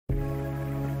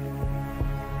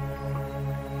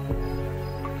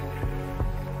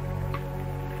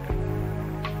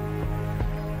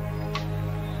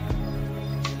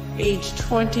Age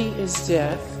 20 is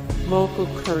Death, Moko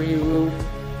Kuriru,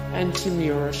 and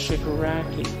Tamura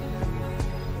Shigaraki.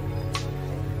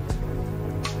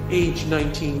 Age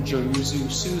 19 Joyuzu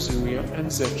Suzuya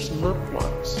and Zech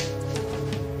Merkwise.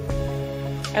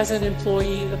 As an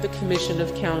employee of the Commission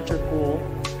of Counter-Ghoul,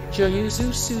 Joyuzu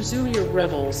Suzuya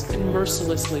revels in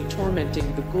mercilessly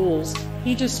tormenting the ghouls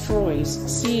he destroys,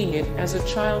 seeing it as a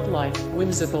childlike,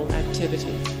 whimsical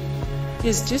activity.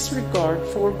 His disregard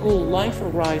for ghoul life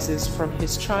arises from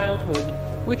his childhood,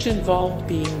 which involved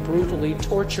being brutally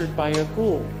tortured by a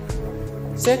ghoul.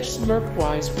 Zech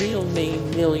Merkwise's real name,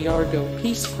 Miliardo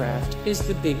Peacecraft, is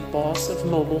the big boss of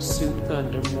Mobile Suit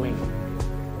Gundam Wing.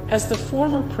 As the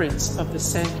former prince of the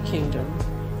Sand Kingdom,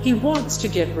 he wants to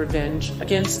get revenge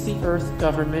against the Earth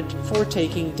government for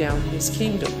taking down his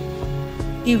kingdom.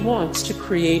 He wants to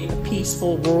create a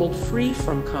peaceful world free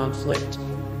from conflict,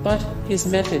 but his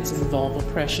methods involve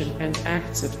oppression and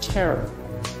acts of terror.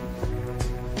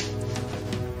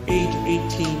 Age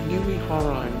 18 Yui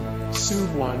Harai, Su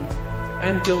 1,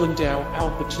 and Dylan Dow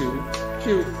Alpha 2,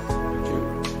 2,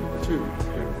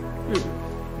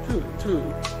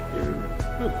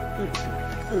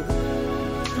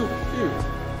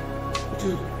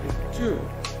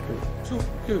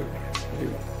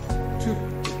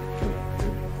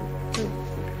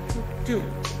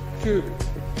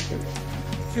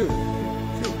 Yui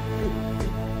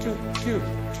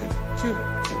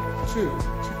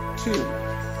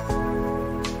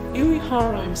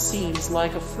Harai seems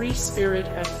like a free spirit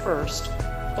at first,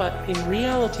 but in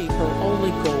reality her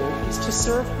only goal is to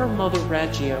serve her mother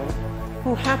Ragio,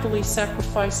 who happily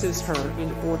sacrifices her in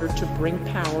order to bring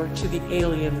power to the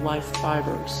alien life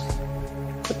fibers.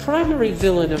 The primary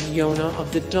villain of Yona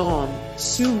of the Dawn,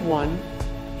 Su 1,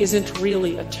 isn't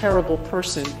really a terrible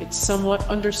person. It's somewhat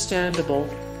understandable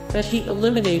that he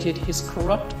eliminated his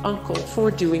corrupt uncle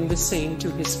for doing the same to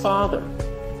his father.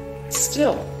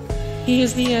 Still, he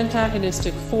is the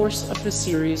antagonistic force of the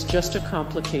series, just a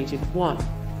complicated one.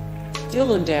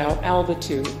 Dylan Dow Alba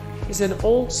 2 is an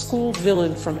old-school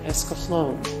villain from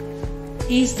Escaflowne.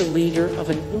 He's the leader of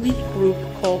an elite group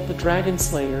called the Dragon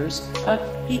Slayers, but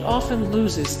he often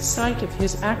loses sight of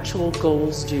his actual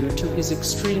goals due to his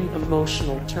extreme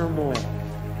emotional turmoil.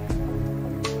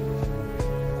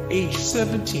 Age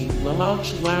 17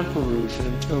 Lelouch Lamperouge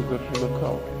and Toga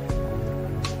Himiko.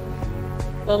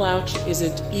 Lelouch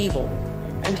isn't evil,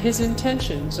 and his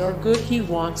intentions are good. He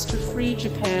wants to free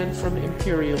Japan from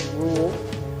imperial rule,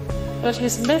 but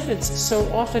his methods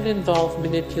so often involve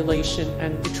manipulation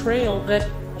and betrayal that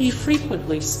he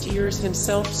frequently steers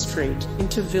himself straight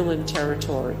into villain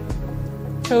territory.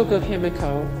 Toga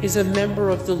Himiko is a member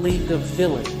of the League of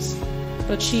Villains,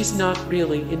 but she's not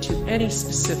really into any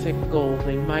specific goal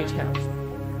they might have.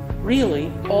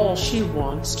 Really, all she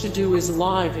wants to do is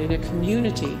live in a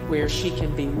community where she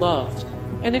can be loved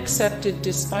and accepted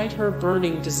despite her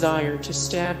burning desire to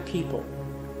stab people.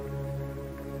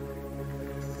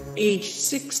 Age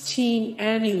 16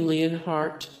 Annie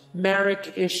Leonhardt,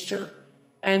 Marek Ishtar,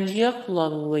 and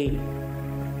Yuklung Lee.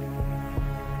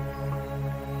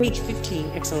 Age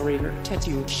 15 Accelerator,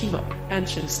 Tetsuo Shima, and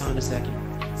Shin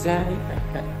Sanazeki.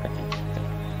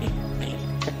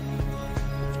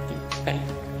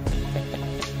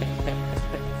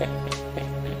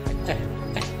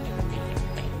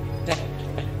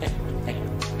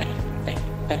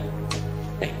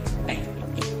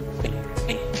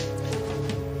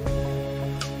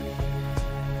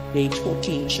 Age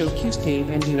 14 Shokyusuke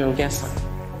and Gessa.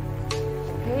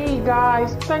 Hey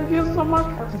guys, thank you so much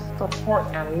for the support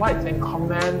and likes and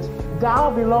comments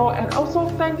down below, and also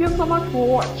thank you so much for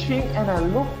watching, and I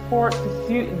look forward to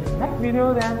see you in the next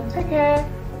video. Then take care,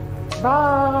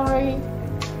 bye.